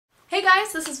Hey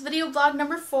guys, this is video blog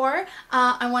number 4.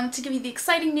 I wanted to give you the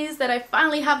exciting news that I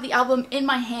finally have the album in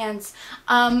my hands.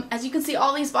 As you can see,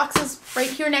 all these boxes right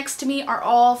here next to me are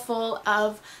all full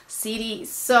of CDs.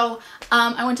 So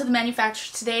I went to the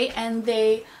manufacturer today and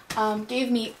they gave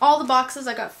me all the boxes.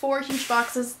 I got 4 huge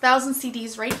boxes, 1,000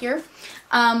 CDs right here.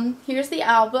 Here's the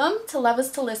album, To Love Is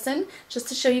To Listen, just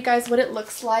to show you guys what it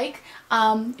looks like.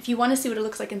 If you want to see what it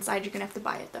looks like inside, you're going to have to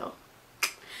buy it though.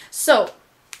 So,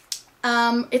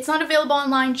 it's not available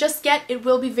online just yet. It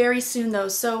will be very soon though.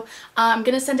 So I'm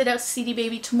going to send it out to CD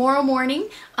Baby tomorrow morning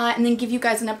and then give you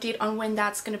guys an update on when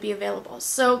that's going to be available.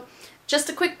 So just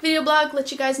a quick video blog,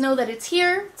 let you guys know that it's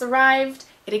here, it's arrived,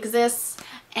 it exists,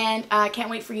 and I can't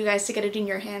wait for you guys to get it in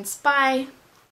your hands. Bye!